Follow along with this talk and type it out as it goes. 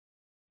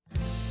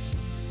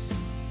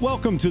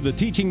Welcome to the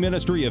teaching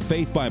ministry of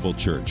Faith Bible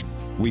Church.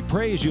 We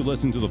pray as you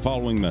listen to the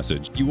following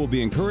message, you will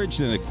be encouraged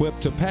and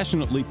equipped to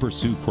passionately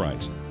pursue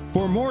Christ.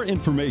 For more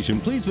information,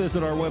 please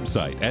visit our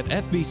website at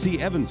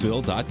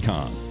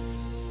fbcevansville.com.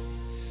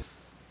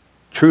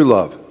 True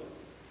love,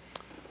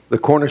 the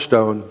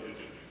cornerstone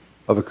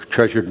of a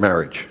treasured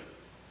marriage.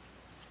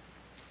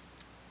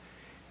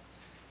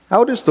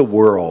 How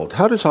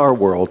does our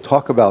world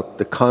talk about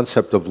the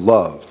concept of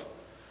love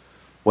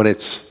when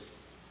it's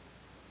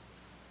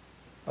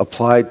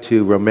applied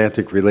to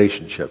romantic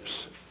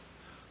relationships?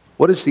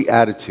 What is the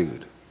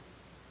attitude?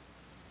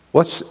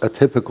 What's a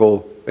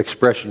typical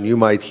expression you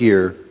might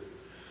hear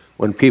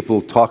when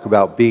people talk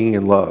about being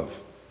in love,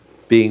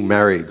 being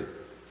married,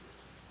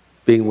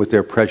 being with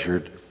their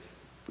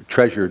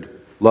treasured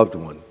loved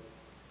one?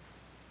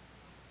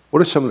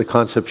 What are some of the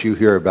concepts you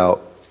hear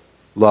about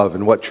love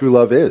and what true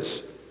love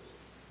is?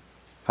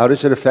 How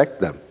does it affect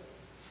them?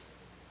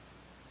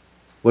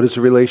 What is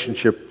the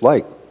relationship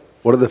like?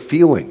 What are the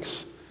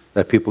feelings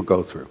that people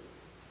go through?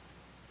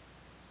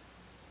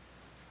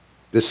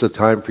 This is a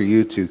time for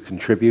you to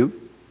contribute.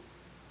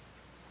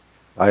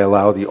 I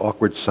allow the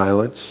awkward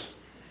silence.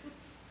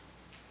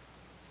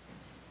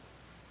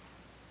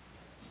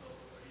 So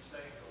are you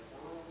saying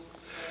the world's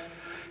standard?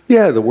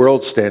 Yeah, the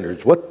world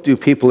standards. What do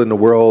people in the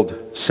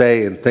world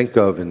say and think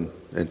of and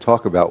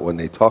talk about when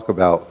they talk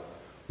about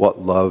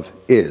what love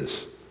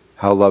is,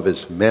 how love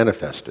is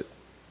manifested?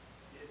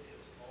 It is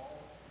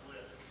all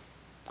bliss.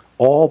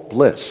 All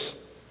bliss.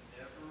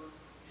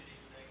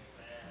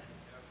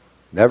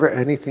 Never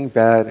anything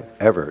bad, ever. Never anything bad,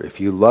 ever. If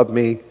you love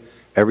me,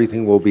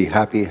 everything will be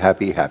happy,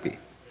 happy, happy. There you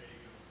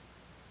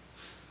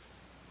go.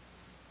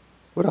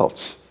 What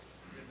else?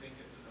 I think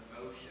it's an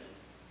emotion.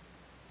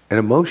 An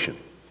emotion,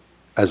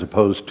 as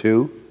opposed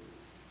to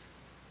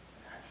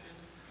Action.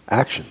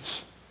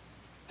 actions.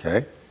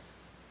 Okay?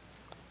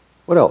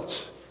 What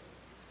else?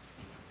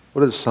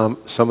 What are some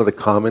of the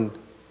common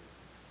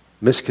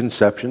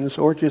misconceptions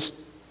or just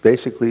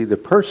basically the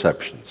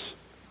perceptions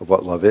of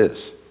what love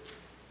is?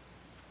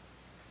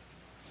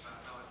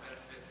 About how it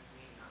benefits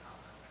me, not how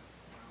it benefits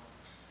someone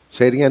else.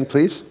 Say it again,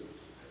 please.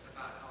 It's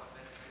about how it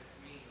benefits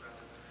me rather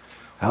than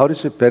someone else. How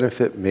does it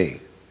benefit me?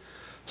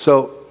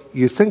 So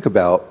you think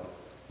about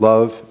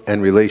love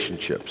and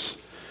relationships.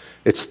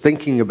 It's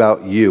thinking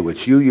about you.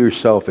 It's you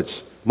yourself.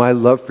 It's my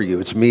love for you.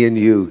 It's me and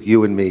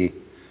you and me.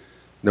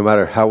 No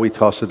matter how we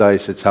toss the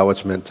dice, it's how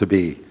it's meant to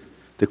be,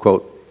 to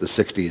quote the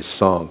 60s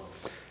song.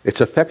 It's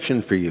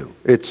affection for you.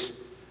 It's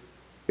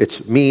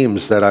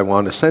memes that I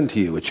want to send to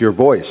you. It's your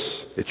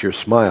voice. It's your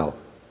smile.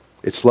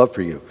 It's love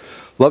for you.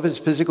 Love is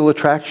physical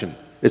attraction.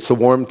 It's a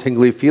warm,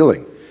 tingly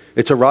feeling.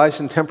 It's a rise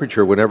in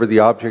temperature whenever the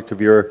object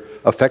of your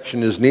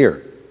affection is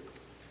near.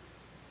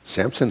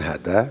 Samson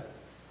had that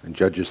in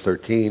Judges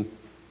 13.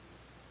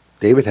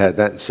 David had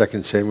that in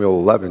 2 Samuel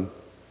 11.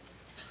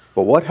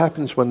 But what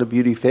happens when the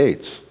beauty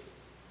fades?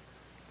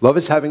 Love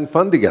is having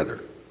fun together.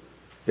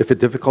 If a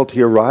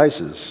difficulty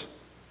arises,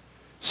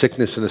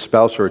 sickness in a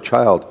spouse or a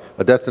child,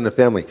 a death in a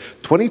family,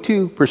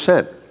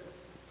 22%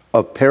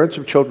 of parents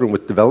of children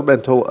with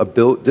developmental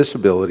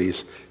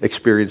disabilities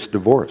experience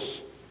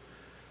divorce.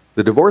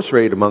 The divorce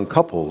rate among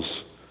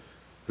couples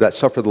that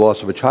suffer the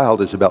loss of a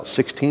child is about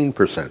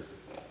 16%.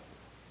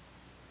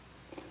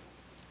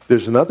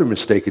 There's another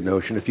mistaken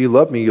notion. If you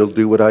love me, you'll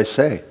do what I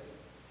say.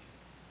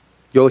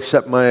 You'll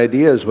accept my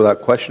ideas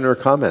without question or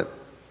comment.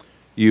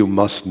 You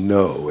must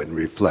know and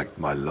reflect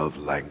my love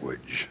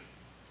language.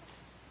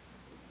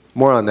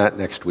 More on that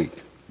next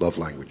week, love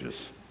languages.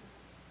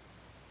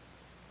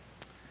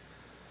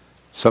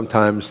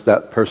 Sometimes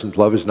that person's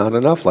love is not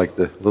enough, like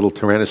the little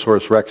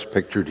Tyrannosaurus Rex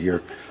pictured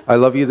here. I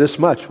love you this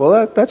much.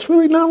 Well, that's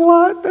really not a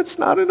lot. That's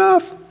not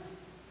enough.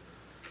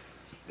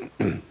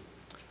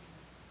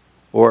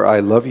 Or I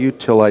love you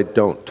till I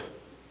don't.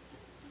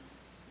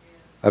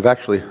 I've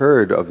actually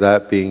heard of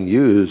that being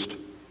used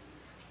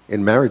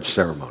in marriage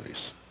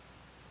ceremonies.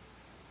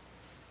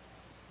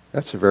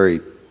 That's a very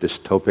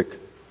dystopic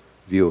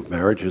view of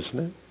marriage, isn't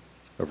it?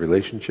 Of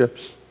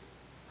relationships.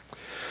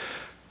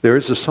 There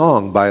is a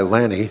song by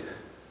Lanny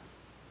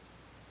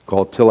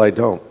called Till I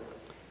Don't.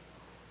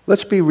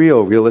 Let's be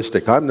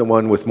realistic. I'm the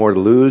one with more to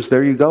lose.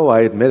 There you go,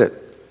 I admit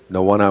it.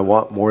 No one I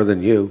want more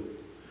than you.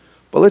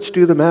 But let's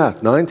do the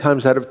math. 9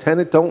 times out of 10,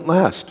 it don't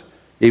last.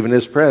 Even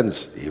as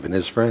friends.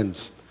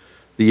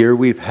 The year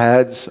we've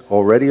had's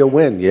already a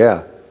win,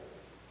 yeah.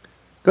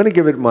 Going to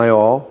give it my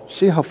all.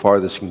 See how far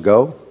this can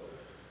go.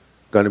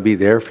 Going to be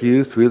there for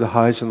you through the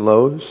highs and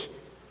lows.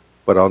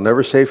 But I'll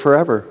never say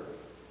forever,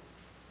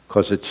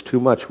 because it's too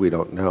much we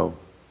don't know.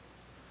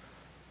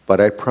 But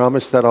I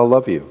promise that I'll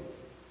love you.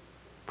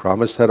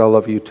 Promise that I'll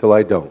love you till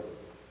I don't.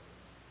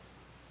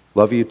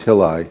 Love you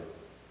till I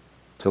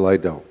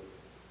don't.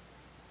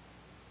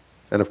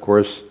 And of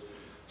course,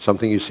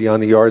 something you see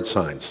on the yard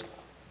signs.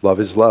 Love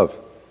is love.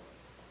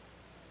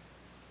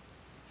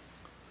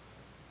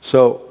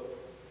 So,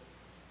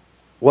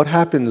 what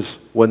happens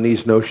when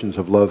these notions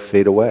of love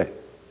fade away?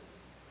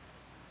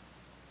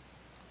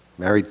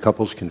 Married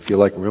couples can feel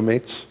like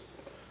roommates.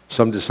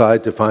 Some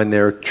decide to find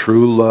their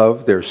true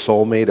love, their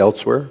soulmate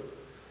elsewhere.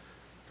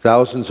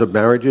 Thousands of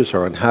marriages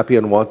are unhappy,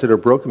 unwanted, or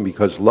broken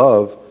because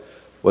love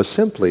was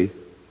simply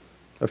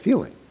a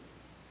feeling.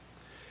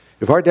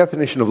 If our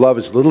definition of love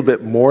is a little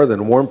bit more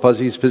than warm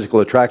fuzzies, physical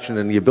attraction,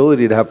 and the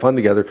ability to have fun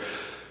together,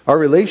 our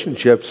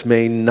relationships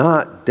may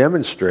not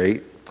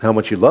demonstrate how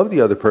much you love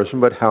the other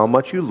person, but how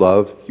much you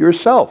love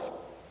yourself.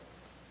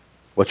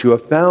 What you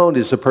have found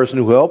is a person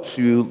who helps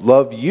you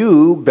love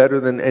you better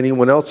than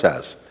anyone else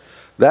has.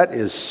 That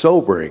is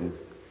sobering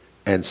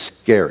and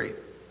scary.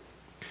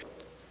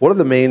 What are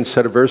the main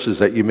set of verses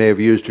that you may have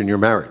used in your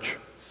marriage?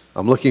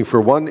 I'm looking for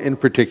one in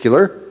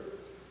particular.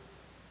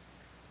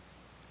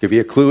 Give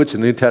you a clue, it's the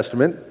New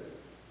Testament.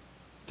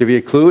 Give you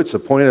a clue, it's a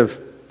point of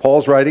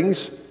Paul's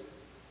writings.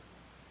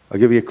 I'll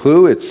give you a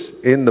clue, it's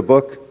in the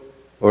book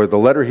or the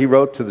letter he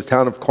wrote to the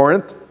town of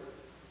Corinth.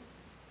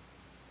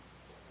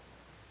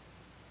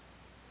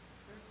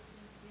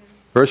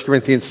 1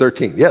 Corinthians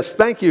 13. Yes,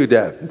 thank you,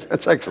 Deb.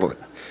 That's excellent.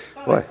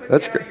 Boy,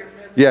 that's good.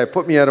 Yeah, it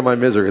put me out of my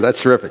misery. That's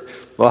terrific.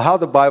 Well,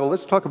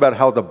 let's talk about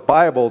how the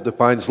Bible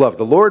defines love.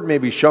 The Lord may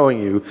be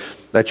showing you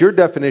that your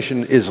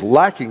definition is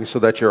lacking so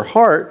that your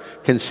heart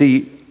can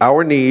see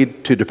our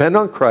need to depend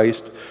on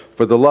Christ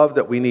for the love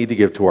that we need to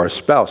give to our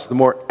spouse. The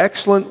more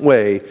excellent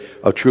way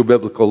of true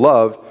biblical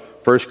love,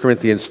 1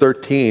 Corinthians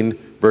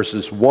 13,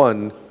 verses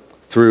 1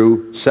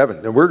 through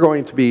 7. And we're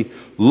going to be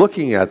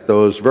looking at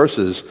those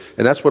verses,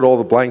 and that's what all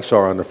the blanks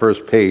are on the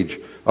first page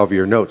of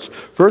your notes.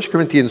 1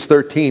 Corinthians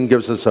 13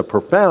 gives us a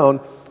profound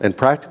and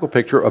practical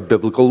picture of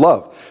biblical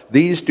love.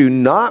 These do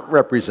not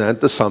represent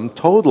the sum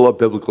total of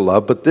biblical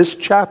love, but this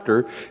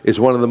chapter is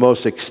one of the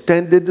most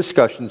extended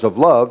discussions of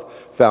love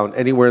found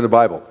anywhere in the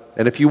Bible.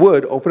 And if you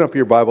would, open up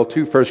your Bible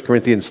to 1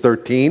 Corinthians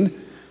 13,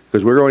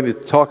 because we're going to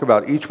talk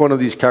about each one of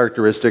these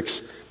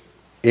characteristics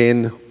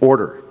in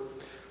order.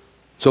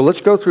 So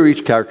let's go through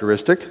each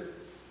characteristic.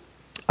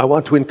 I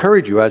want to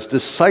encourage you as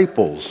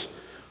disciples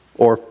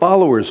or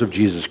followers of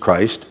Jesus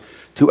Christ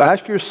to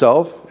ask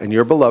yourself and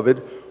your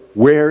beloved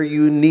where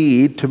you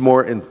need to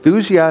more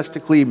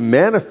enthusiastically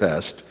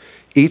manifest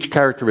each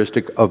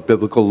characteristic of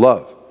biblical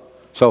love.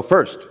 So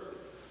first,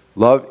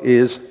 love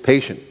is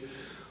patient.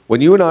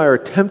 When you and I are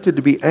tempted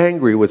to be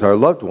angry with our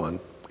loved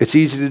one, it's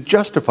easy to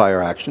justify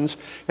our actions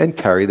and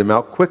carry them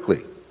out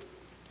quickly.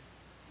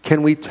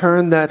 Can we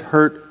turn that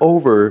hurt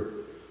over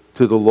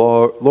to the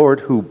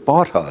Lord who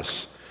bought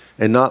us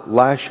and not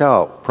lash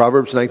out?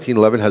 Proverbs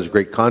 19:11 has a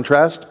great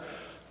contrast.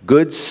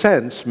 Good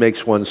sense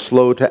makes one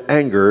slow to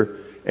anger,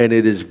 and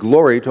it is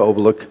glory to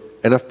overlook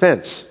an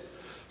offense.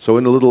 So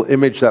in the little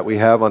image that we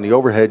have on the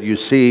overhead, you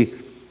see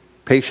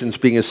patience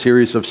being a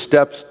series of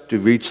steps to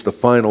reach the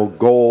final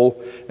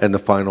goal and the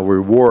final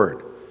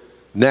reward.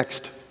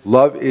 Next,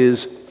 love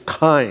is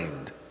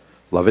kind.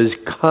 Love is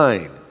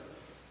kind.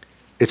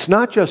 It's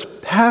not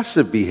just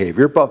passive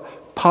behavior,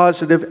 but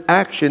positive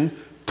action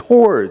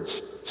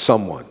towards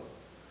someone.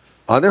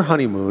 On their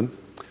honeymoon,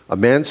 a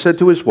man said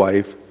to his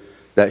wife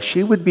that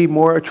she would be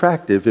more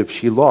attractive if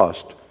she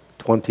lost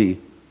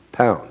 20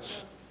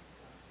 pounds.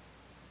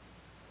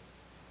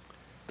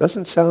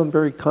 Doesn't sound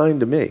very kind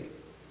to me.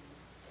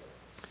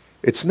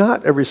 It's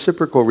not a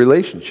reciprocal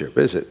relationship,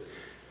 is it?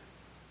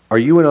 Are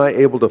you and I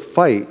able to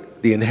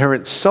fight the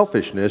inherent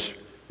selfishness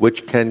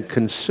which can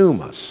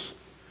consume us?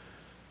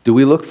 Do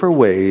we look for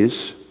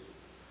ways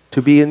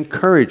to be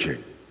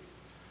encouraging,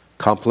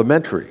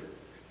 complimentary,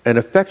 and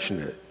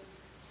affectionate,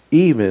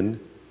 even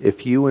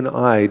if you and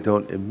I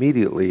don't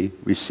immediately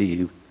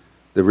receive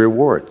the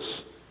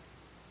rewards?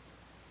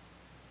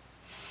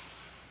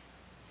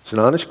 It's an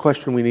honest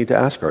question we need to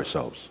ask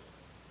ourselves.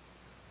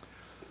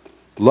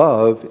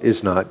 Love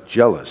is not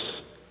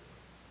jealous.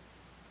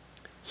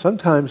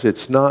 Sometimes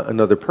it's not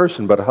another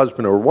person, but a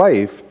husband or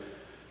wife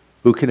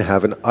who can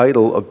have an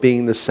idol of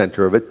being the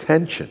center of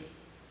attention.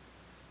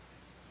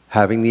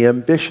 Having the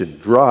ambition,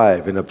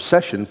 drive, and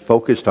obsession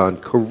focused on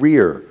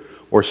career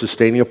or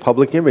sustaining a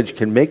public image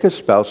can make a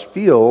spouse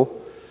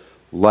feel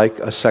like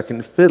a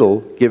second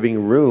fiddle,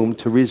 giving room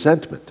to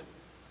resentment.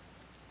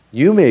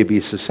 You may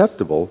be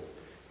susceptible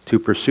to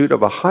pursuit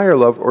of a higher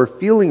love or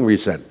feeling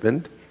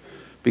resentment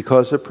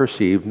because of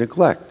perceived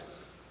neglect.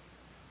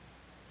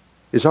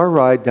 Is our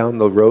ride down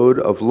the road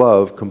of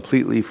love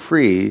completely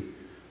free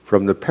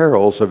from the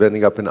perils of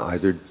ending up in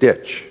either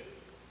ditch?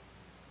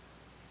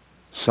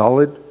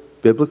 Solid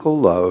biblical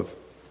love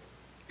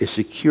is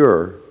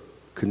secure,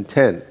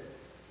 content,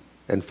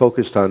 and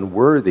focused on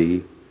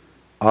worthy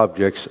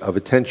objects of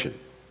attention.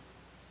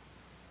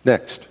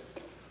 Next,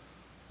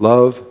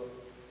 love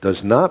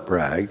does not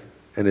brag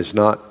and is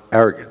not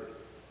arrogant.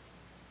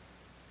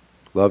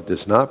 Love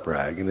does not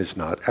brag and is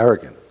not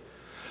arrogant.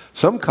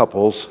 Some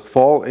couples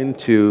fall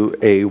into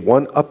a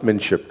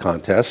one-upmanship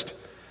contest.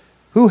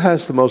 Who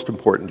has the most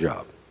important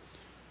job?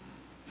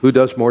 Who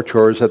does more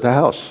chores at the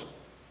house?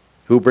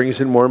 Who brings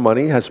in more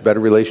money, has a better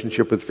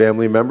relationship with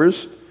family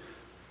members?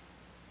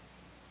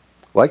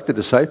 Like the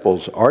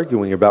disciples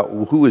arguing about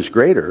who is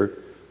greater,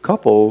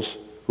 couples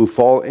who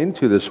fall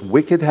into this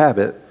wicked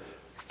habit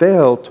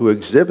fail to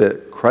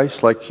exhibit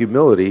Christ-like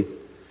humility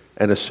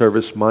and a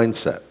service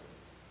mindset.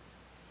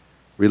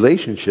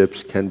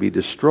 Relationships can be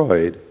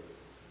destroyed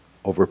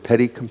over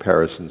petty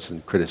comparisons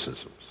and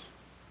criticisms.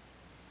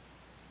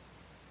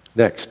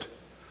 Next,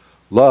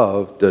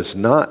 love does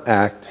not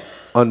act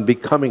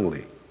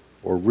unbecomingly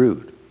or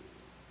rude.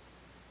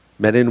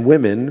 Men and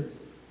women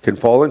can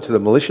fall into the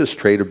malicious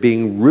trait of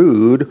being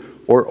rude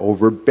or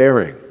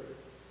overbearing.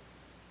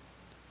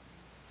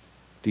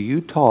 Do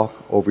you talk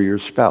over your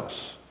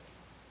spouse?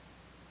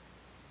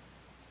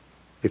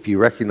 If you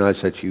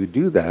recognize that you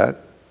do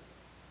that,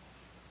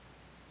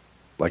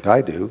 like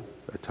I do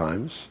at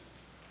times,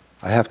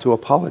 I have to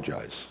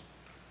apologize.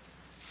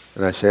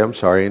 And I say, I'm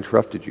sorry I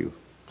interrupted you.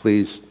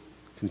 Please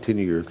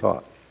continue your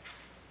thought.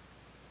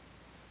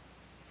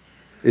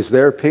 Is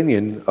their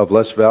opinion of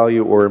less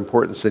value or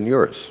importance than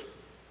yours?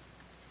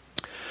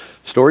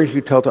 Stories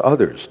you tell to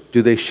others,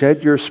 do they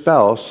shed your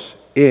spouse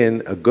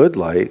in a good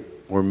light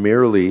or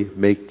merely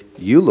make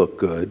you look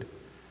good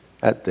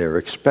at their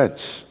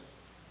expense?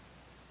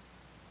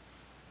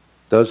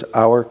 Does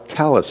our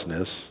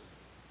callousness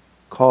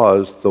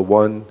cause the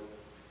one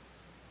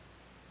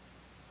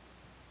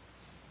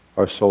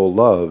our soul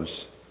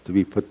loves to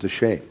be put to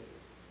shame?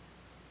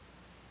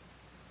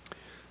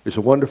 There's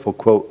a wonderful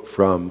quote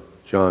from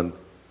John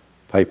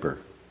Piper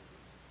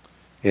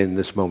in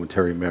This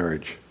Momentary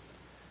Marriage.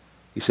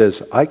 He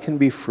says, I can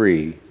be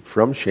free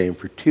from shame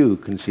for two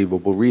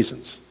conceivable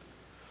reasons.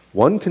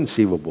 One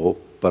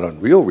conceivable but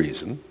unreal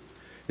reason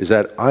is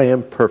that I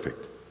am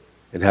perfect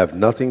and have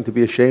nothing to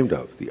be ashamed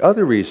of. The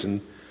other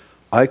reason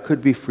I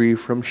could be free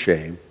from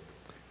shame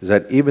is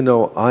that even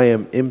though I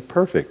am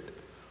imperfect,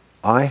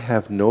 I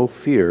have no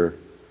fear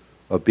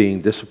of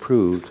being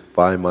disapproved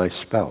by my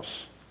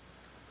spouse.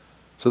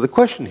 So the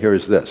question here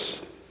is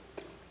this: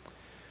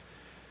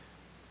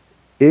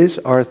 is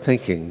our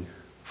thinking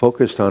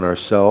focused on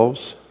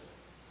ourselves,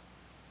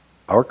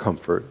 our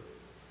comfort,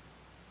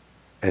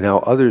 and how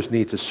others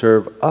need to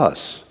serve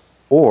us?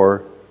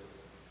 Or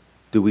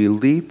do we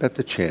leap at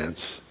the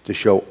chance to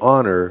show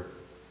honor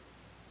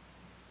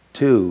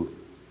to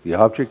the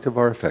object of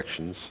our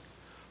affections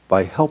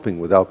by helping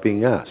without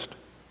being asked,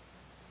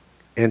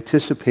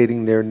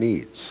 anticipating their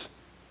needs?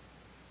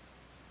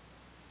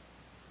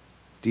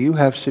 Do you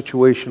have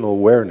situational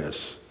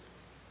awareness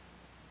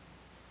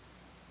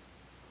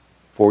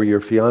for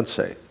your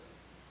fiancé,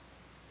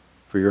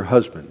 for your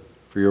husband,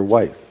 for your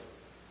wife?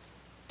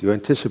 Do you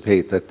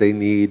anticipate that they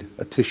need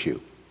a tissue,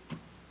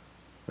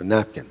 a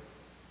napkin,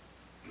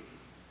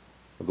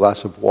 a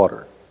glass of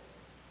water?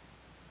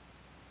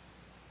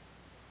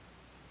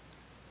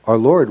 Our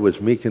Lord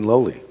was meek and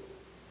lowly.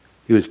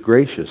 He was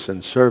gracious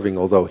and serving,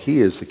 although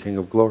He is the King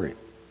of glory.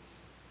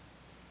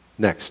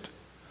 Next,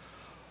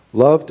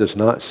 love does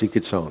not seek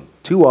its own.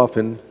 Too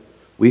often,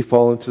 we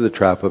fall into the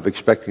trap of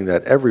expecting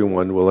that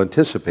everyone will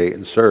anticipate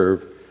and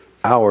serve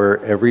our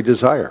every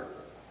desire.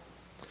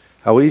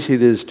 How easy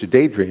it is to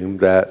daydream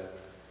that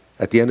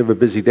at the end of a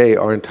busy day,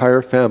 our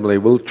entire family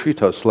will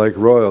treat us like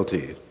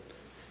royalty.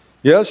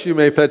 Yes, you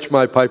may fetch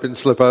my pipe and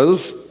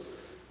slippers.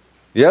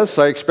 Yes,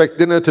 I expect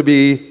dinner to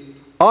be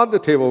on the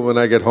table when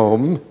I get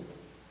home.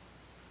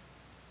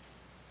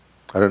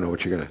 I don't know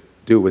what you're going to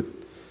do with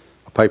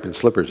a pipe and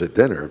slippers at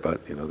dinner,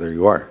 but, there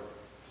you are.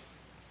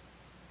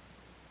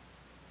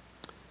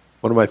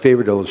 One of my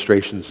favorite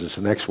illustrations is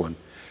the next one.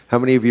 How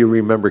many of you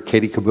remember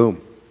Katie Kaboom?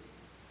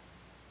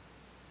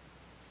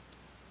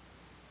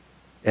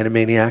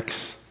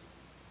 Animaniacs?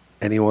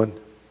 Anyone?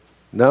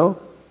 No?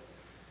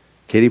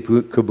 Katie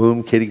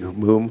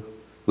Kaboom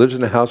lives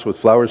in a house with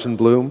flowers in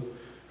bloom.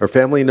 Her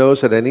family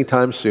knows that any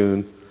time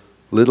soon,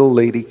 little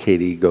lady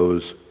Katie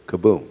goes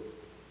kaboom.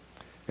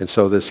 And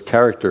so this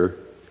character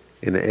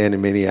in the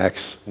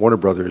Animaniacs Warner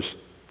Brothers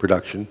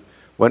production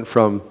went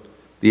from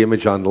the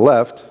image on the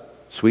left,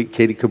 sweet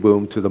Katie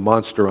Kaboom, to the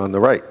monster on the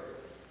right.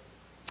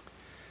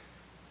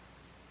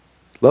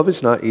 Love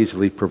is not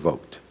easily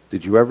provoked.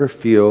 Did you ever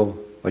feel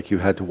like you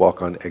had to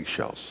walk on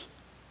eggshells?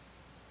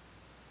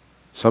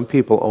 Some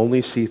people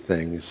only see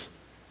things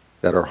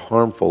that are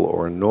harmful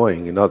or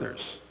annoying in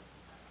others.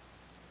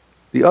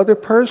 The other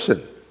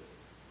person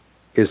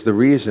is the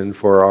reason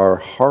for our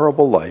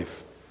horrible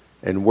life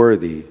and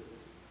worthy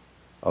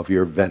of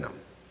your venom.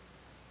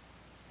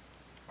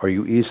 Are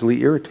you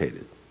easily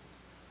irritated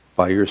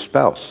by your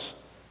spouse?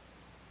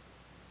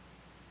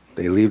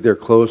 They leave their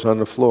clothes on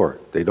the floor.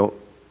 They don't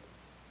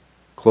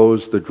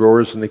close the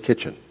drawers in the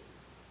kitchen.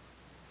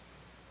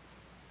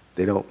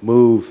 They don't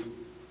move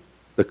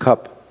the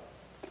cup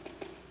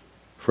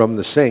from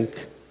the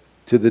sink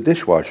to the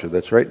dishwasher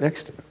that's right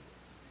next to them.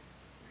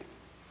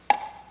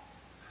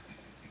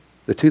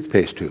 The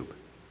toothpaste tube.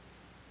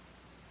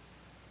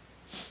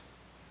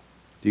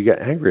 Do you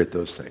get angry at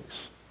those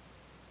things?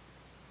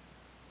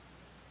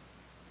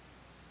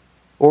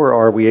 Or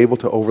are we able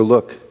to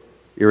overlook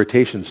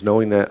irritations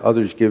knowing that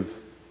others give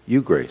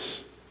you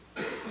grace?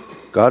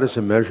 God is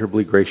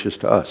immeasurably gracious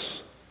to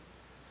us.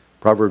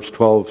 Proverbs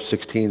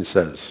 12:16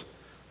 says,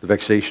 "The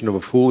vexation of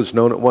a fool is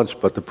known at once,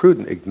 but the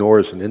prudent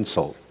ignores an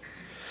insult."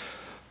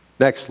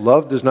 Next,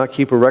 love does not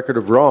keep a record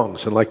of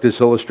wrongs. And like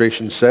this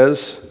illustration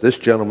says, this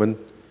gentleman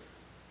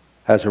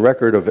has a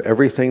record of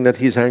everything that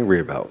he's angry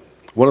about.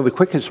 One of the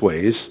quickest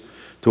ways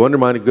to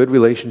undermine a good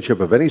relationship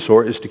of any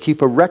sort is to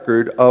keep a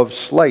record of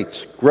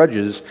slights,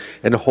 grudges,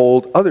 and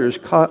hold others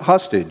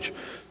hostage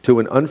to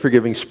an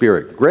unforgiving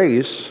spirit.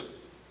 Grace,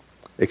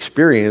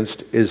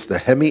 experienced, is the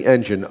Hemi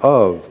engine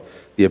of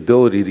the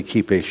ability to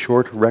keep a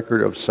short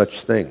record of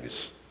such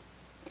things.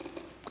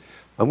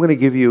 I'm going to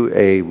give you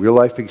a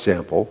real-life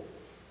example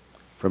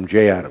from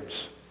Jay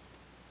Adams.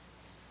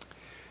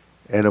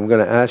 And I'm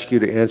going to ask you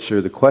to answer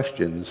the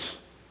questions.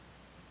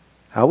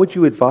 How would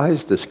you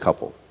advise this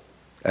couple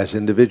as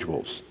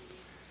individuals?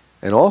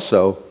 And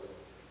also,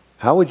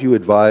 how would you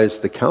advise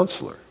the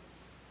counselor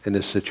in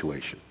this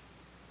situation?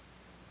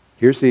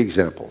 Here's the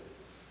example.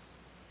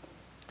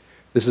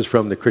 This is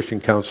from the Christian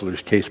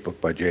Counselor's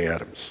Casebook by Jay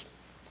Adams.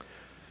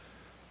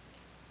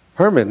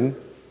 Herman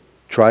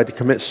tried to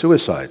commit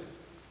suicide.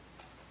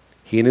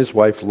 He and his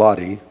wife,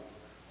 Lottie,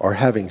 are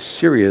having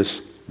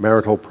serious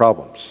marital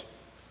problems.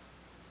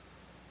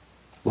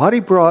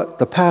 Lottie brought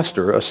the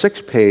pastor a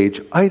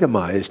 6-page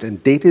itemized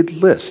and dated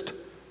list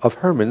of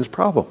Herman's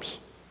problems.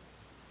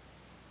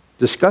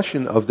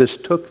 Discussion of this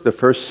took the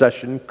first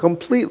session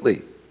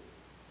completely.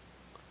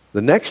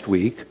 The next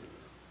week,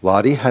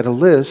 Lottie had a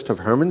list of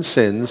Herman's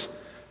sins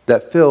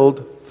that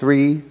filled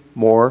 3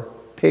 more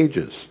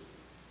pages,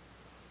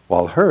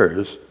 while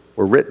hers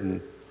were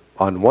written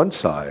on one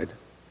side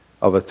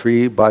of a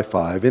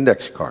 3x5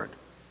 index card.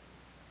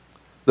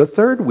 The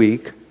third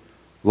week,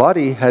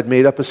 Lottie had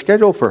made up a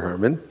schedule for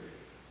Herman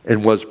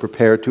and was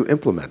prepared to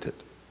implement it.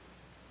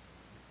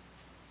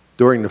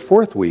 During the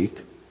fourth week,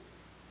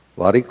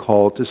 Lottie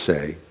called to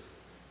say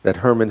that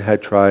Herman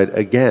had tried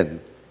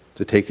again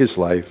to take his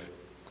life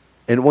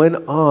and went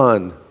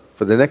on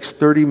for the next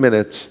 30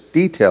 minutes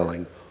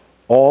detailing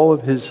all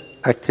of his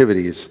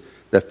activities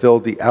that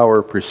filled the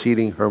hour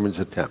preceding Herman's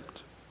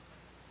attempt.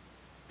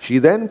 She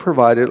then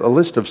provided a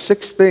list of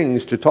 6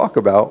 things to talk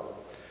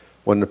about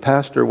when the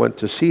pastor went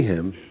to see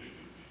him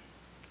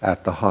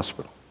at the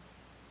hospital.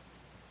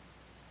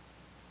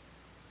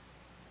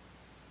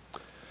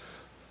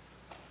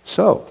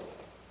 So,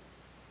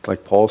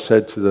 like Paul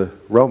said to the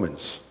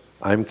Romans,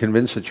 I am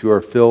convinced that you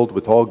are filled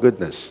with all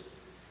goodness,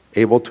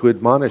 able to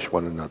admonish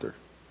one another.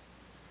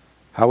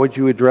 How would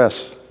you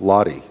address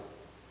Lottie?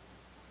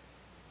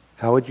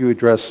 How would you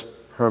address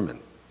Herman?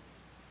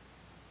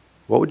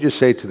 What would you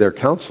say to their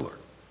counselor?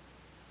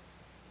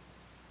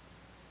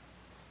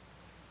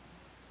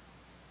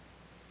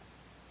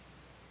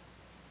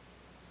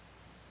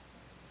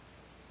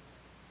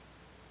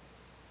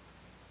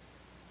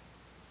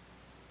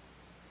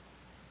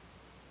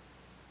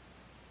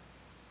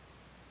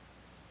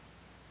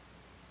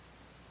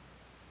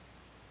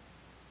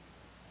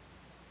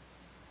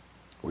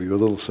 Were you a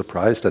little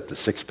surprised at the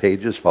 6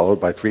 pages followed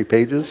by 3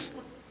 pages?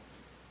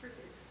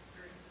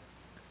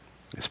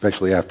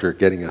 Especially after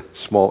getting a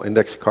small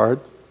index card?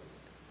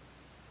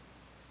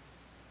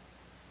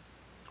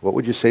 What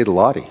would you say to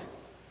Lottie? I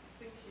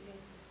think she needs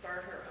to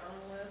start her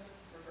own list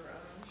for her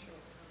own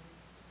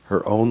shortcomings.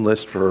 Her own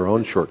list for her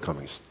own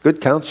shortcomings.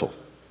 Good counsel.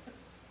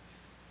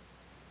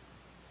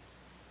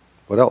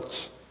 What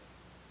else?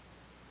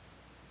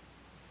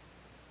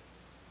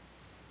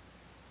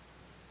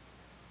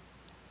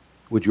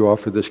 Would you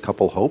offer this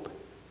couple hope?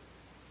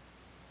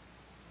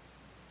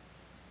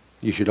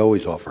 You should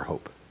always offer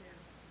hope.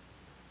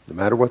 No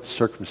matter what the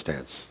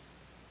circumstance,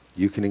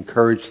 you can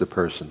encourage the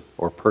person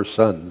or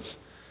persons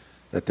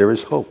that there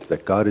is hope,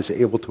 that God is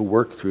able to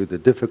work through the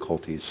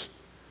difficulties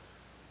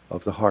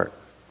of the heart.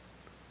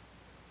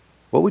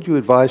 What would you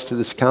advise to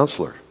this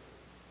counselor?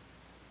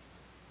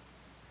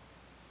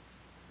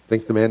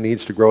 Think the man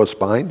needs to grow a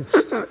spine?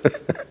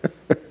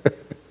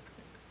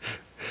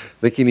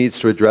 Think he needs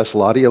to address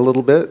Lottie a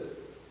little bit?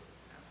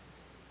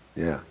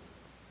 Yeah.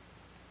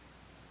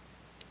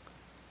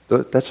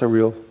 That's a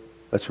real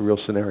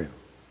scenario.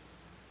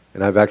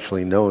 And I've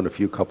actually known a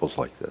few couples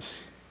like this.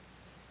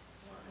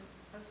 Well,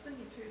 I was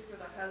thinking too for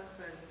the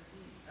husband,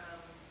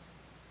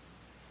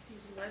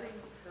 he's letting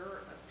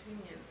her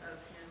opinion of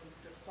him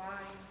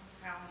define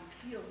how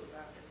he feels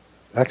about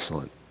himself.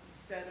 Excellent.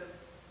 Instead of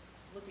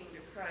looking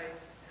to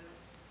Christ and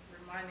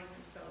reminding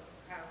himself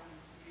of how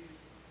he's viewed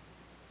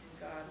in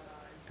God's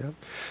eyes. Yep.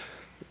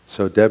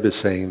 So Deb is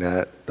saying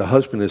that the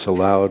husband is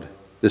allowed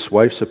this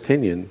wife's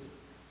opinion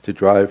to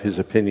drive his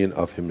opinion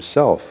of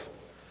himself.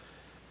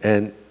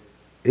 And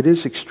it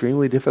is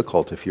extremely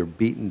difficult if you're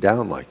beaten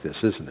down like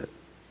this, isn't it?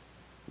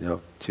 You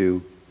know,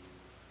 to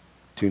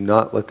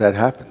not let that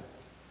happen.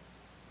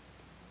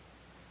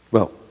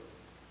 Well,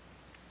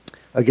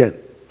 again,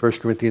 1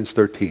 Corinthians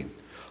 13.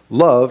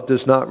 Love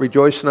does not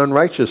rejoice in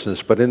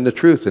unrighteousness, but in the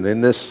truth. And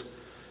in this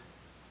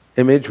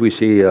image, we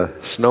see a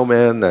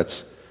snowman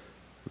that's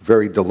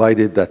very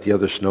delighted that the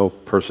other snow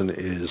person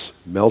is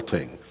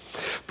melting.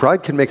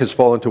 Pride can make us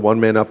fall into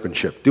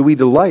one-man-upmanship. Do we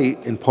delight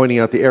in pointing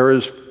out the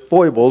errors,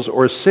 foibles,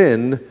 or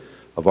sin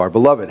of our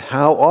beloved?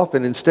 How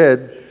often,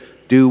 instead,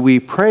 do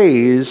we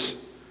praise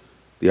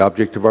the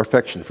object of our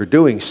affection for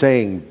doing,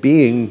 saying,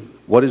 being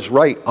what is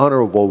right,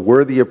 honorable,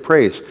 worthy of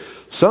praise?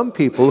 Some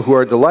people who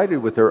are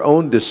delighted with their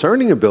own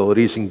discerning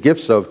abilities and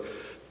gifts of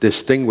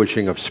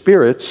distinguishing of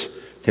spirits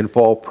can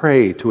fall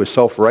prey to a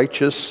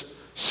self-righteous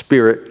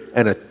spirit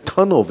and a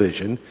tunnel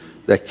vision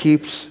that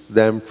keeps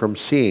them from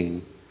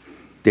seeing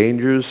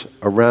dangers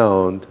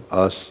around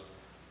us,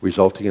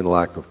 resulting in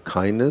lack of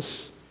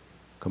kindness,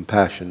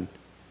 compassion,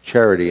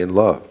 charity, and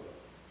love.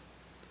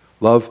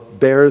 Love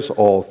bears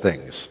all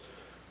things.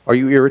 Are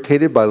you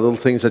irritated by little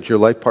things that your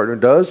life partner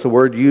does? The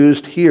word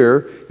used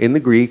here in the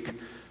Greek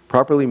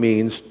properly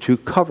means to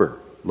cover.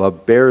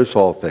 Love bears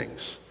all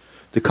things.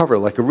 To cover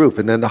like a roof,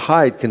 and then to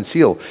hide,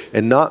 conceal,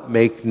 and not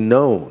make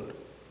known.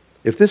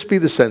 If this be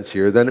the sense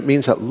here, then it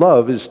means that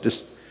love is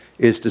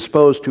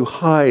disposed to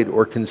hide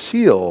or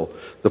conceal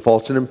the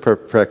faults and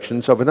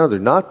imperfections of another,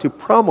 not to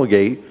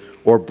promulgate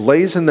or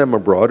blazon them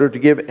abroad or to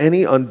give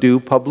any undue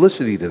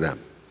publicity to them.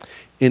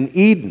 In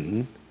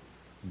Eden,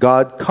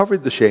 God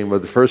covered the shame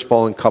of the first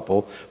fallen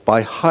couple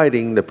by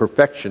hiding the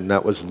perfection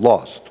that was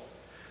lost.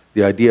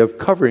 The idea of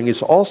covering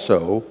is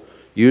also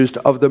used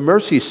of the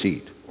mercy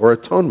seat or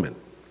atonement.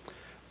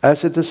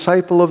 As a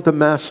disciple of the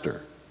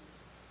Master,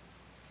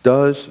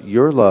 does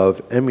your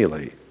love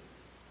emulate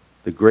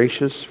the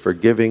gracious,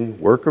 forgiving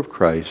work of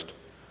Christ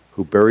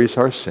who buries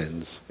our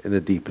sins in the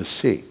deepest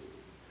sea?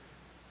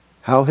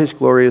 How his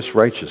glorious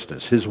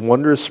righteousness, his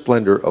wondrous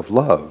splendor of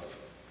love,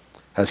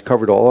 has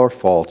covered all our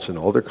faults and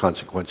all their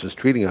consequences,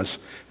 treating us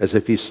as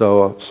if he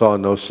saw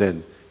no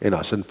sin in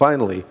us. And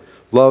finally,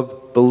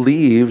 love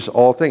believes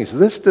all things.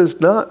 This does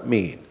not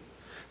mean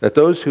that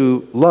those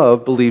who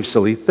love believe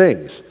silly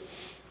things.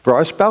 For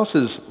our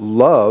spouse's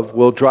love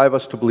will drive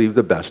us to believe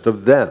the best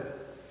of them.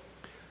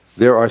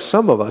 There are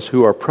some of us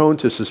who are prone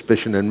to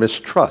suspicion and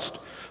mistrust.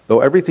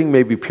 Though everything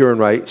may be pure and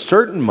right,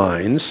 certain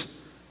minds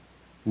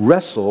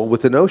wrestle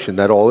with the notion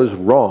that all is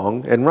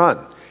wrong and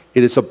rotten.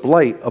 It is a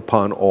blight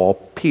upon all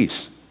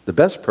peace. The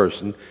best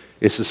person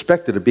is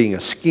suspected of being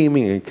a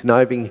scheming and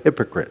conniving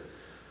hypocrite.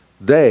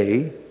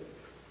 They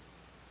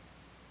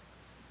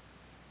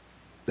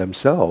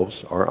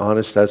themselves are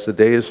honest as the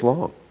day is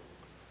long.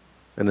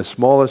 And the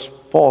smallest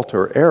fault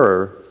or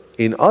error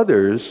in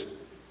others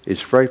is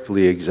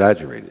frightfully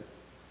exaggerated.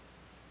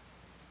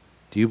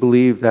 Do you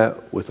believe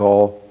that with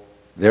all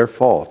their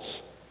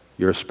faults,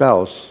 your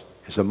spouse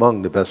is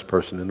among the best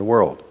person in the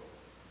world?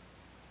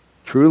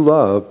 True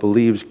love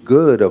believes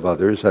good of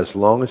others as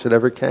long as it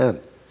ever can.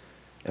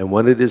 And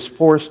when it is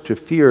forced to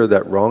fear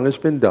that wrong has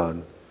been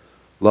done,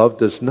 love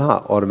does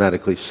not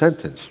automatically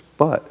sentence,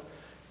 but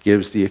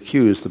gives the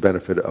accused the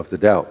benefit of the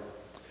doubt.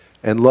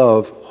 And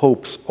love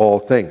hopes all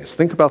things.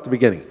 Think about the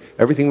beginning.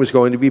 Everything was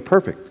going to be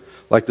perfect.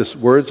 Like the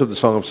words of the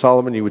Song of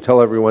Solomon, you would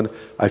tell everyone,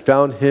 I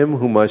found him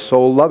whom my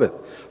soul loveth.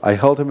 I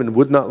held him and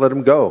would not let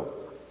him go.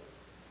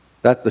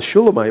 That the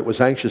Shulamite was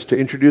anxious to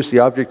introduce the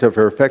object of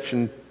her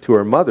affection to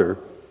her mother,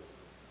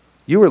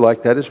 you were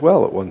like that as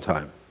well at one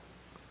time.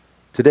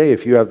 Today,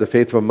 if you have the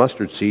faith of a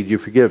mustard seed, you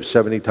forgive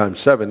 70 times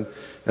 7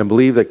 and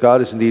believe that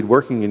God is indeed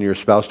working in your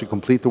spouse to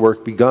complete the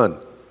work begun.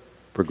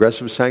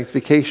 Progressive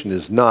sanctification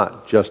is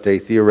not just a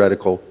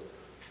theoretical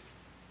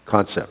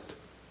concept.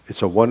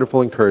 It's a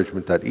wonderful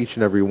encouragement that each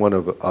and every one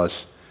of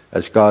us,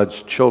 as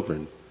God's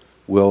children,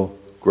 will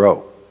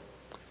grow.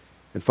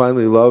 And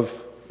finally, love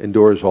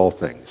endures all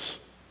things.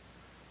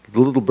 The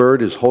little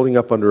bird is holding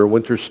up under a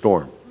winter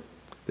storm.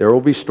 There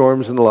will be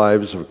storms in the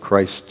lives of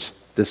Christ's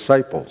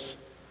disciples.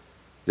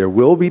 There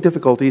will be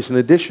difficulties in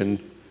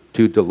addition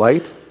to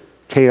delight,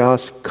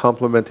 chaos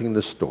complementing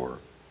the storm.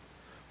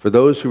 For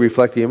those who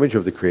reflect the image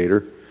of the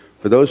Creator,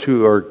 for those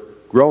who are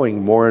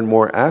growing more and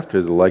more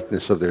after the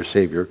likeness of their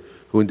Savior,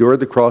 who endured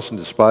the cross and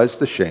despised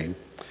the shame,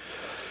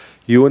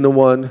 you and the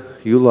one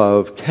you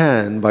love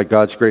can, by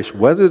God's grace,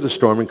 weather the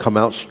storm and come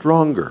out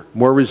stronger,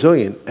 more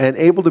resilient, and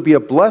able to be a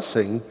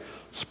blessing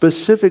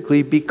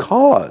specifically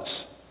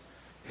because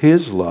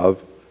His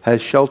love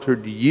has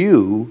sheltered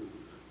you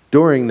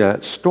during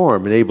that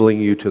storm, enabling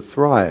you to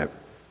thrive,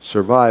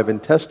 survive,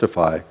 and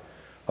testify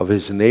of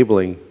His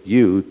enabling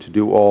you to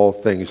do all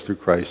things through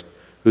Christ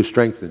who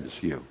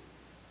strengthens you.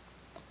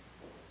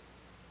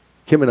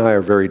 Kim and I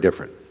are very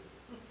different.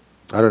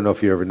 I don't know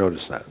if you ever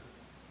noticed that.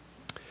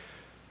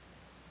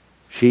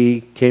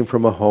 She came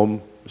from a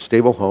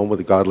stable home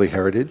with a godly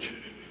heritage.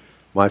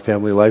 My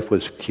family life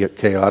was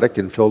chaotic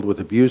and filled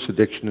with abuse,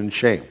 addiction, and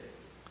shame.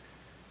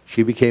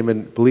 She became a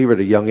believer at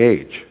a young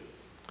age,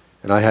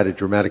 and I had a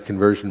dramatic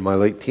conversion in my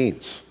late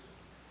teens.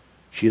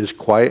 She is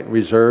quiet and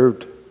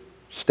reserved,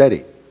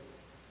 steady.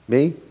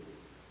 Me?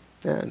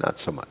 Not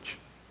so much.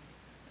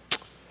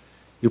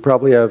 You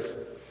probably have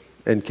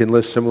and can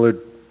list similar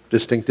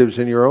distinctives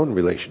in your own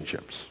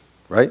relationships,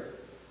 right?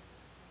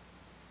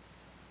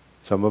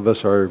 Some of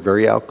us are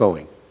very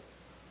outgoing,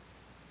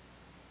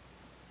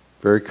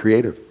 very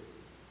creative.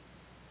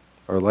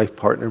 Our life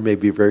partner may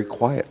be very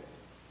quiet,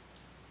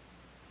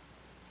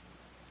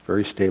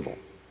 very stable.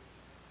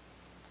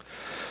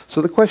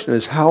 So the question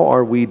is, how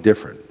are we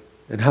different?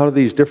 And how do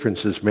these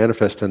differences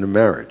manifest in a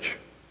marriage?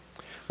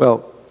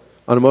 Well,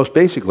 on a most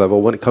basic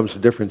level, when it comes to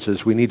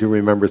differences, we need to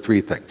remember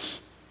three things.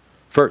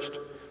 First,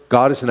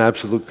 God is in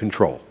absolute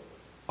control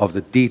of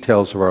the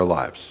details of our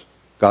lives.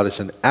 God is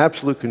in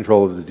absolute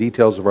control of the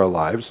details of our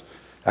lives,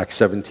 Acts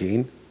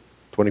 17,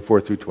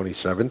 24 through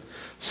 27.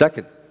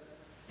 Second,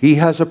 he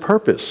has a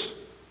purpose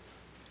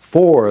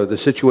for the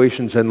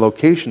situations and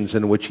locations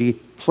in which he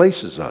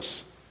places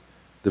us.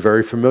 The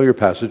very familiar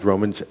passage,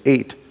 Romans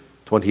 8,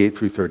 28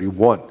 through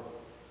 31.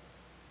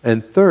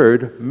 And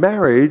third,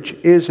 marriage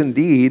is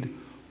indeed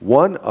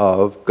one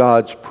of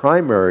God's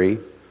primary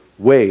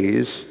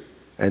ways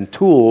and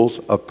tools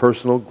of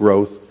personal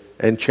growth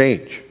and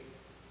change.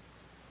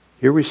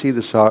 Here we see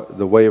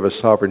the way of a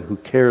sovereign who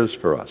cares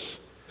for us.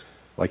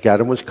 Like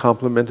Adam was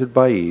complimented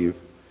by Eve,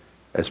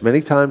 as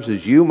many times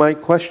as you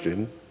might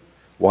question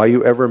why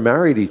you ever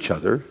married each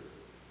other,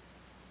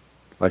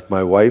 like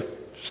my wife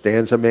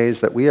stands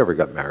amazed that we ever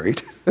got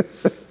married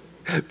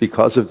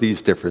because of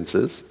these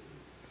differences.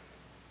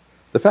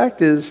 The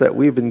fact is that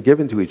we've been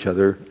given to each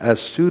other as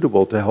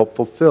suitable to help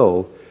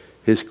fulfill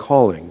his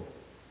calling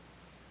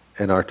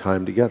and our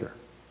time together.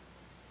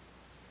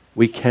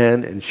 We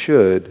can and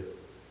should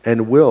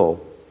and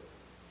will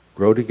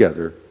grow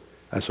together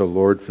as our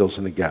Lord fills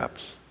in the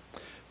gaps.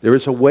 There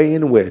is a way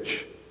in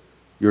which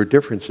your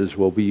differences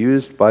will be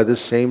used by this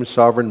same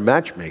sovereign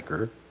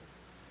matchmaker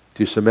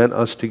to cement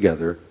us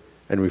together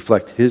and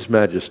reflect his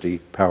majesty,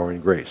 power,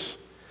 and grace.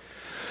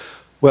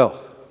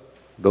 Well,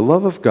 the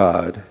love of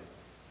God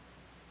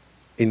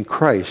in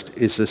Christ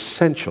is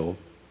essential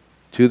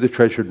to the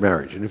treasured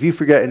marriage. And if you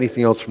forget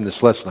anything else from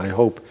this lesson, I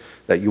hope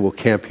that you will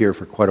camp here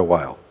for quite a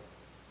while.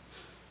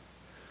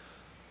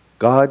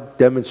 God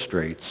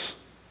demonstrates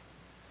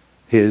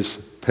his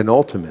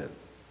penultimate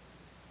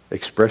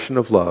expression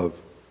of love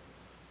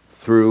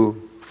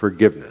through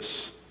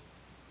forgiveness.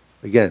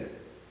 Again,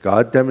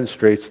 God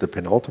demonstrates the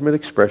penultimate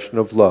expression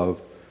of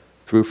love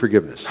through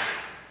forgiveness.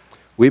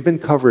 We've been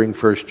covering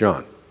 1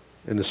 John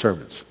in the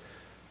sermons.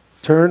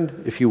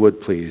 Turn, if you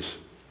would please,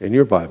 in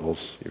your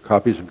Bibles, your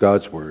copies of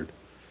God's Word,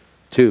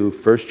 to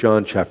 1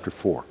 John chapter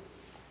 4.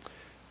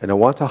 And I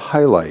want to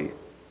highlight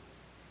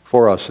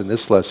for us in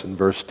this lesson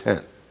verse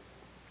 10.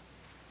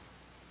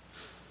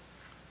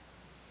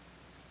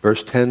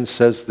 Verse 10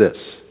 says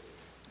this,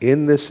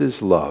 "In this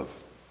is love,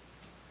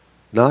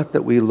 not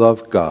that we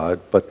loved God,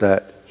 but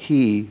that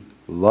he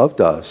loved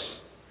us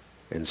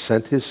and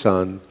sent his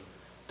Son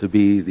to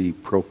be the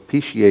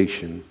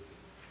propitiation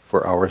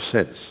for our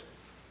sins."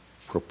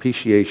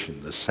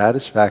 Propitiation, the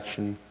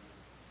satisfaction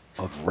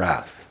of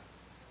wrath,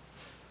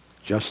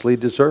 justly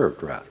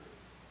deserved wrath.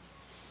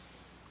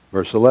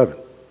 Verse 11,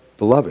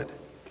 "Beloved,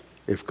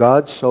 if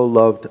God so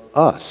loved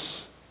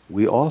us,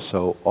 we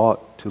also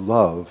ought to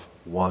love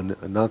one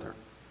another."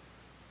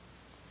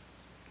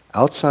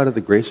 Outside of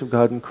the grace of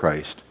God in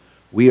Christ,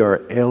 we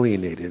are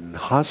alienated and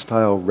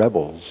hostile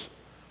rebels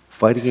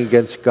fighting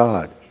against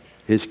God,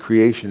 his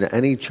creation,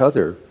 and each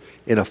other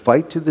in a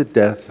fight to the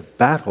death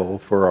battle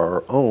for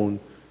our own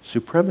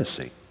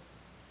supremacy.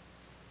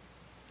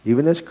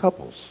 Even as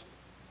couples,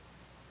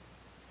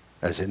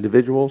 as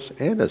individuals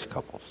and as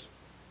couples.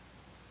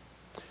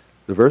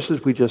 The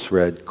verses we just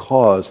read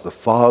cause the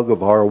fog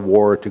of our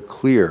war to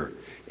clear,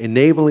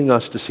 enabling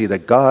us to see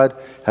that God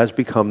has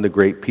become the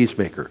great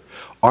peacemaker.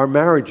 Our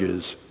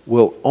marriages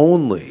will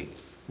only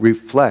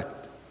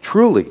reflect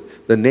truly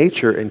the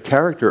nature and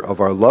character of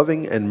our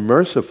loving and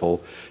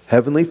merciful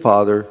Heavenly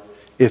Father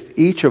if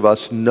each of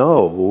us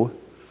know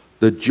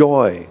the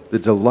joy, the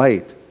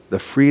delight, the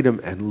freedom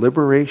and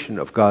liberation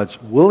of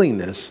God's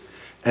willingness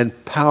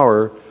and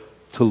power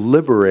to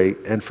liberate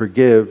and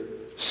forgive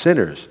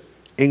sinners,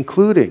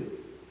 including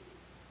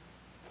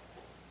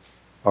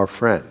our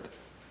friend,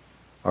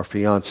 our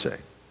fiancé,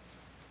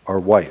 our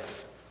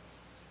wife,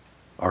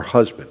 our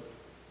husband,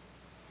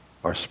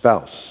 our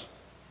spouse,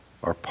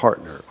 our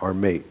partner, our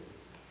mate.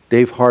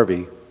 Dave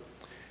Harvey,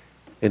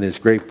 in his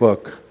great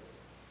book,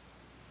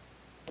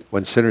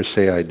 When Sinners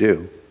Say I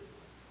Do,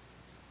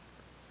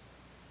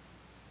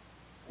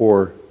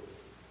 or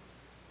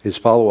his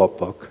follow-up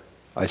book,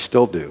 I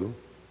Still Do,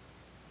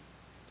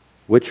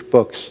 which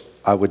books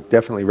I would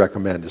definitely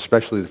recommend,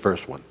 especially the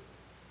first one.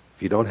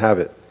 If you don't have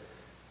it,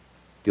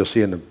 you'll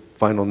see in the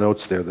final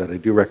notes there that I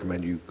do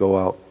recommend you go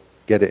out,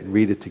 get it, and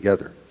read it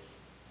together.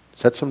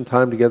 Set some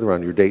time together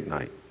on your date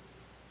night.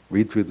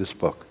 Read through this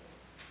book.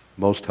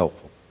 Most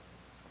helpful.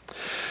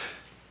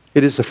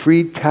 It is the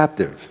freed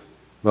captive.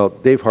 Well,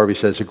 Dave Harvey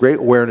says, a great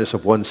awareness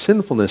of one's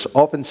sinfulness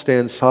often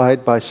stands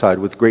side by side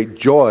with great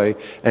joy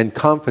and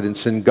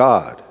confidence in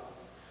God.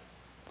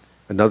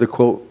 Another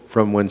quote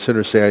from When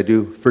Sinners Say I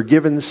Do,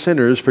 "Forgiven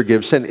sinners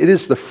forgive sin." It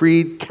is the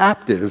freed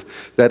captive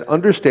that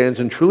understands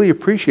and truly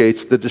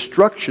appreciates the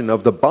destruction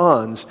of the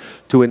bonds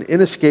to an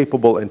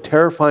inescapable and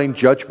terrifying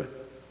judgment.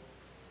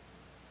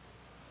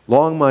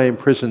 Long my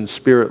imprisoned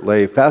spirit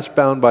lay, fast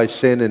bound by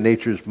sin and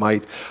nature's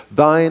might.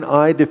 Thine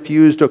eye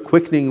diffused a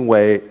quickening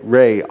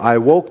ray. I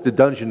woke the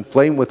dungeon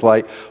flame with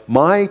light.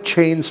 My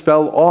chains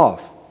fell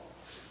off.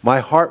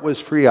 My heart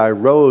was free. I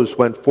rose,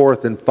 went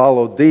forth, and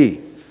followed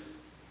thee.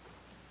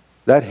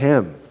 That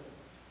hymn,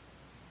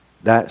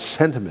 that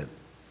sentiment,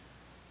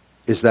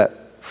 is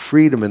that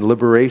freedom and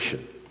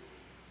liberation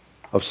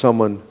of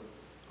someone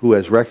who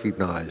has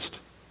recognized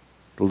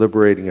the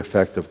liberating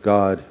effect of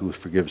God who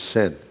forgives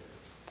sin.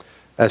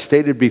 As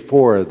stated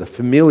before, the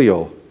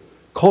familial,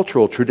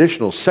 cultural,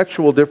 traditional,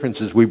 sexual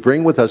differences we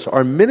bring with us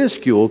are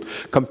minuscule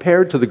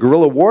compared to the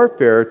guerrilla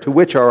warfare to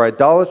which our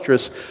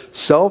idolatrous,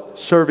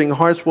 self-serving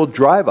hearts will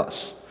drive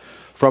us.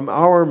 For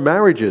our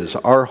marriages,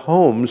 our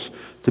homes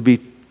to be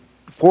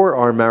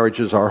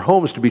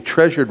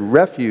treasured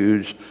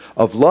refuge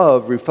of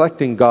love,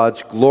 reflecting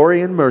God's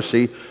glory and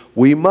mercy,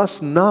 we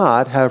must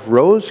not have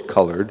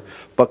rose-colored,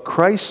 but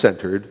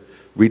Christ-centered,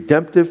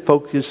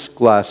 redemptive-focused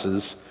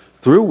glasses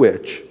through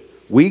which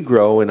we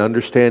grow in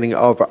understanding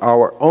of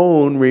our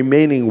own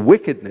remaining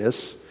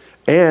wickedness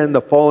and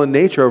the fallen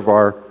nature of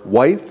our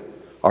wife,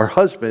 our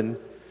husband,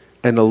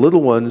 and the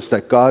little ones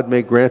that God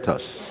may grant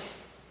us.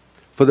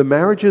 For the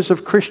marriages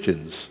of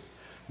Christians,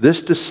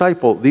 these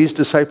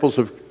disciples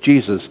of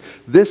Jesus,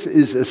 this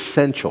is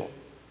essential.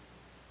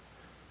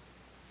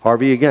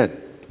 Harvey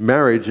again,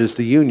 marriage is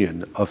the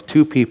union of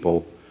two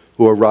people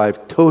who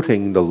arrive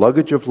toting the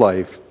luggage of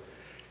life,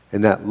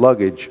 and that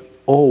luggage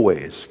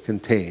always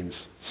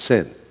contains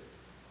sin.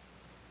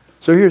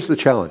 So here's the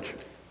challenge.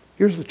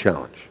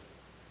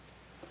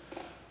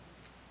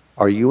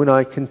 Are you and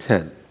I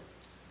content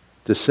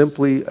to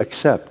simply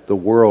accept the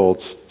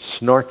world's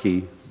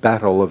snarky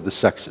battle of the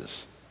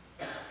sexes?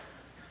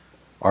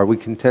 Are we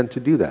content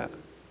to do that?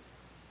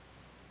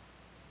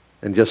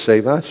 And just say,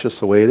 that's just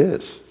the way it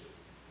is.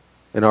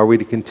 And are we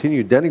to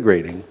continue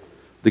denigrating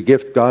the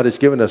gift God has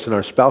given us in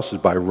our spouses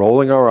by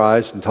rolling our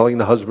eyes and telling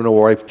the husband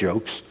or wife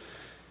jokes?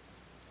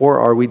 Or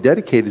are we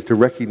dedicated to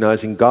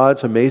recognizing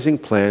God's amazing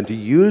plan to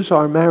use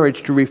our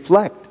marriage to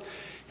reflect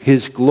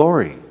His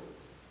glory,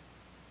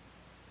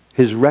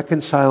 His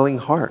reconciling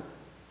heart?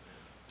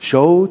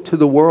 Show to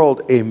the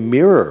world a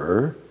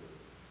mirror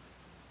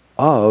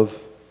of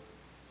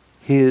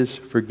His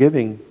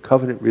forgiving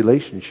covenant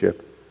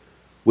relationship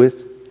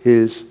with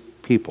His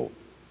people.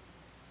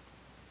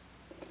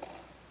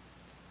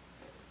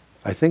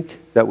 I think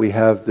that we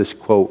have this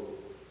quote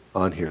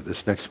on here,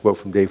 this next quote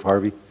from Dave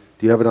Harvey.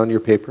 Do you have it on your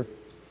paper?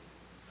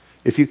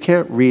 If you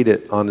can't read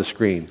it on the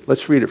screen,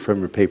 let's read it from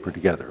your paper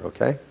together,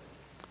 okay?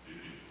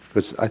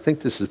 Because I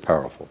think this is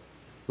powerful.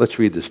 Let's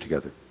read this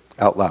together,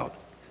 out loud.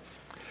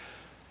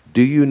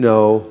 Do you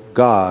know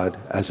God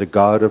as a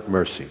God of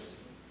mercy?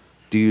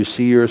 Do you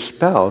see your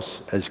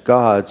spouse as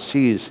God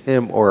sees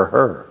him or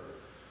her,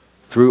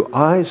 through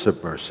eyes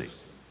of mercy?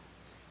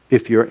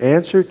 If your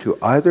answer to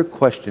either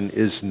question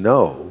is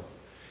no,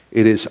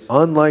 it is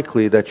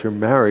unlikely that your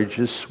marriage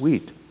is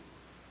sweet.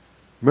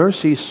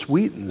 Mercy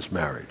sweetens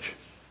marriage.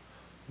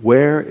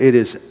 Where it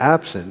is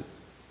absent,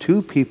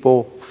 two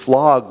people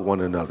flog one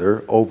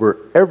another over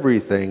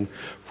everything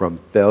from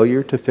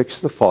failure to fix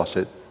the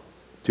faucet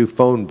to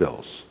phone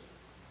bills.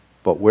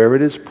 But where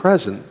it is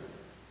present,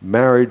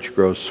 marriage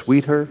grows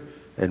sweeter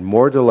and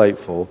more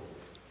delightful,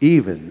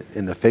 even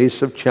in the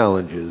face of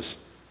challenges,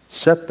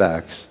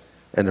 setbacks,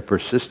 and the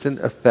persistent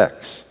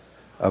effects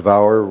of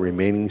our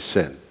remaining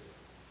sin.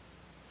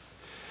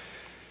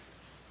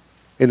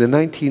 In the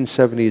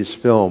 1970s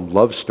film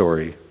Love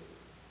Story,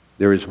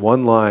 there is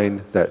one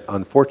line that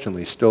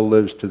unfortunately still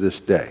lives to this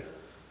day.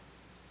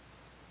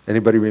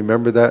 Anybody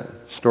remember that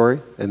story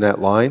and that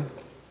line?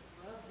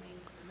 Love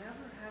means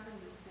never having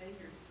to say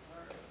you're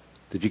sorry.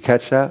 Did you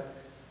catch that?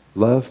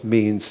 Love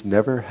means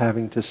never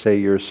having to say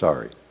you're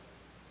sorry.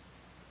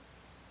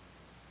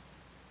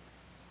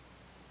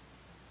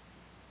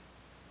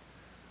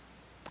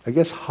 I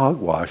guess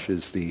hogwash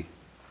is the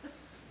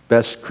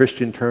best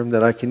Christian term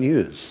that I can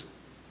use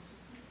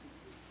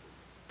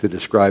to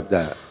describe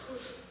that.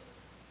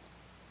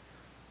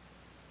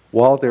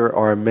 While there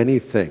are many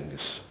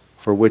things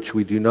for which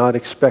we do not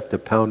expect a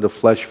pound of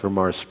flesh from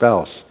our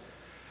spouse,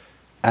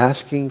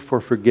 asking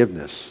for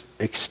forgiveness,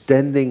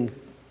 extending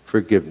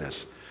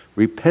forgiveness,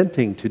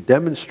 repenting to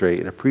demonstrate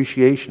an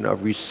appreciation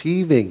of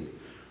receiving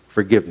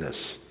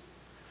forgiveness,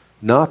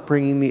 not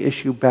bringing the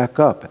issue back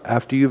up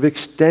after you've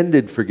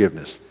extended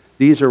forgiveness.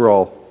 These are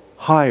all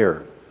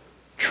higher,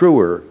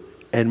 truer,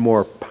 and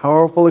more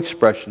powerful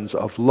expressions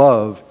of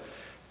love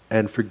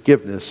and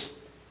forgiveness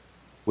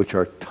which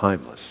are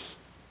timeless.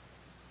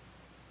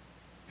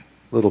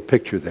 Little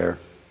picture there.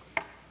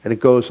 And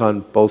it goes on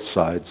both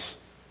sides.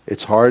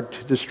 It's hard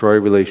to destroy a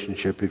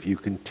relationship if you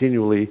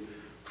continually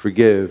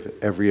forgive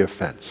every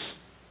offense.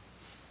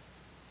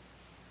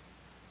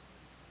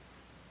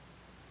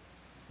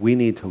 We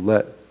need to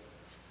let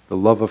the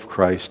love of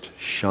Christ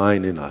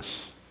shine in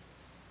us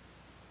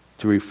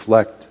to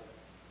reflect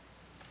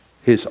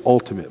His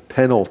ultimate,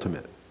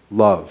 penultimate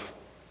love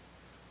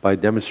by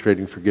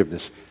demonstrating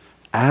forgiveness,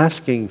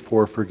 asking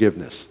for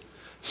forgiveness,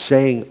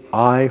 saying,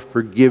 I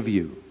forgive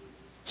you.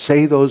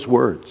 Say those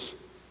words.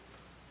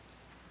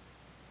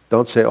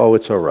 Don't say, oh,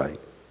 it's all right.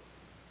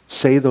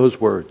 Say those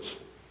words.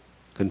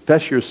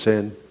 Confess your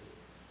sin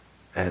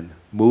and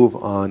move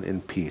on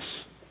in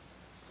peace.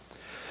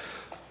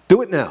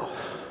 Do it now.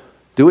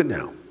 Do it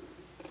now.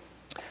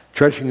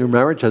 Treasuring your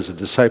marriage as a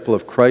disciple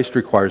of Christ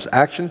requires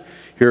action.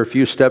 Here are a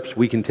few steps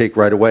we can take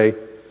right away.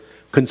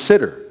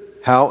 Consider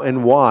how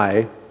and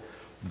why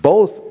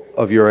both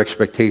of your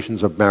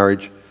expectations of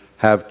marriage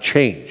have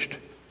changed?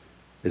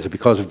 Is it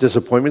because of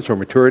disappointments or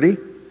maturity?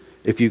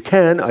 If you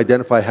can,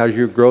 identify how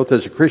your growth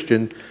as a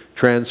Christian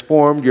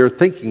transformed your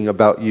thinking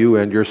about you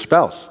and your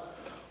spouse.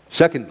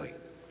 Secondly,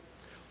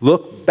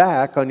 look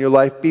back on your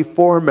life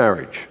before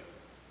marriage.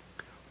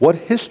 What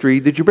history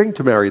did you bring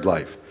to married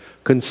life?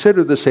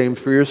 Consider the same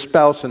for your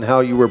spouse and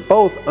how you were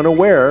both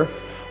unaware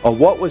of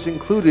what was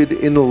included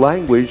in the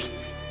language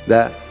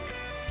that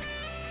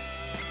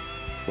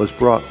was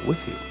brought with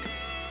you,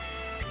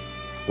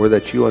 or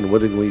that you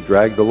unwittingly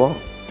dragged along.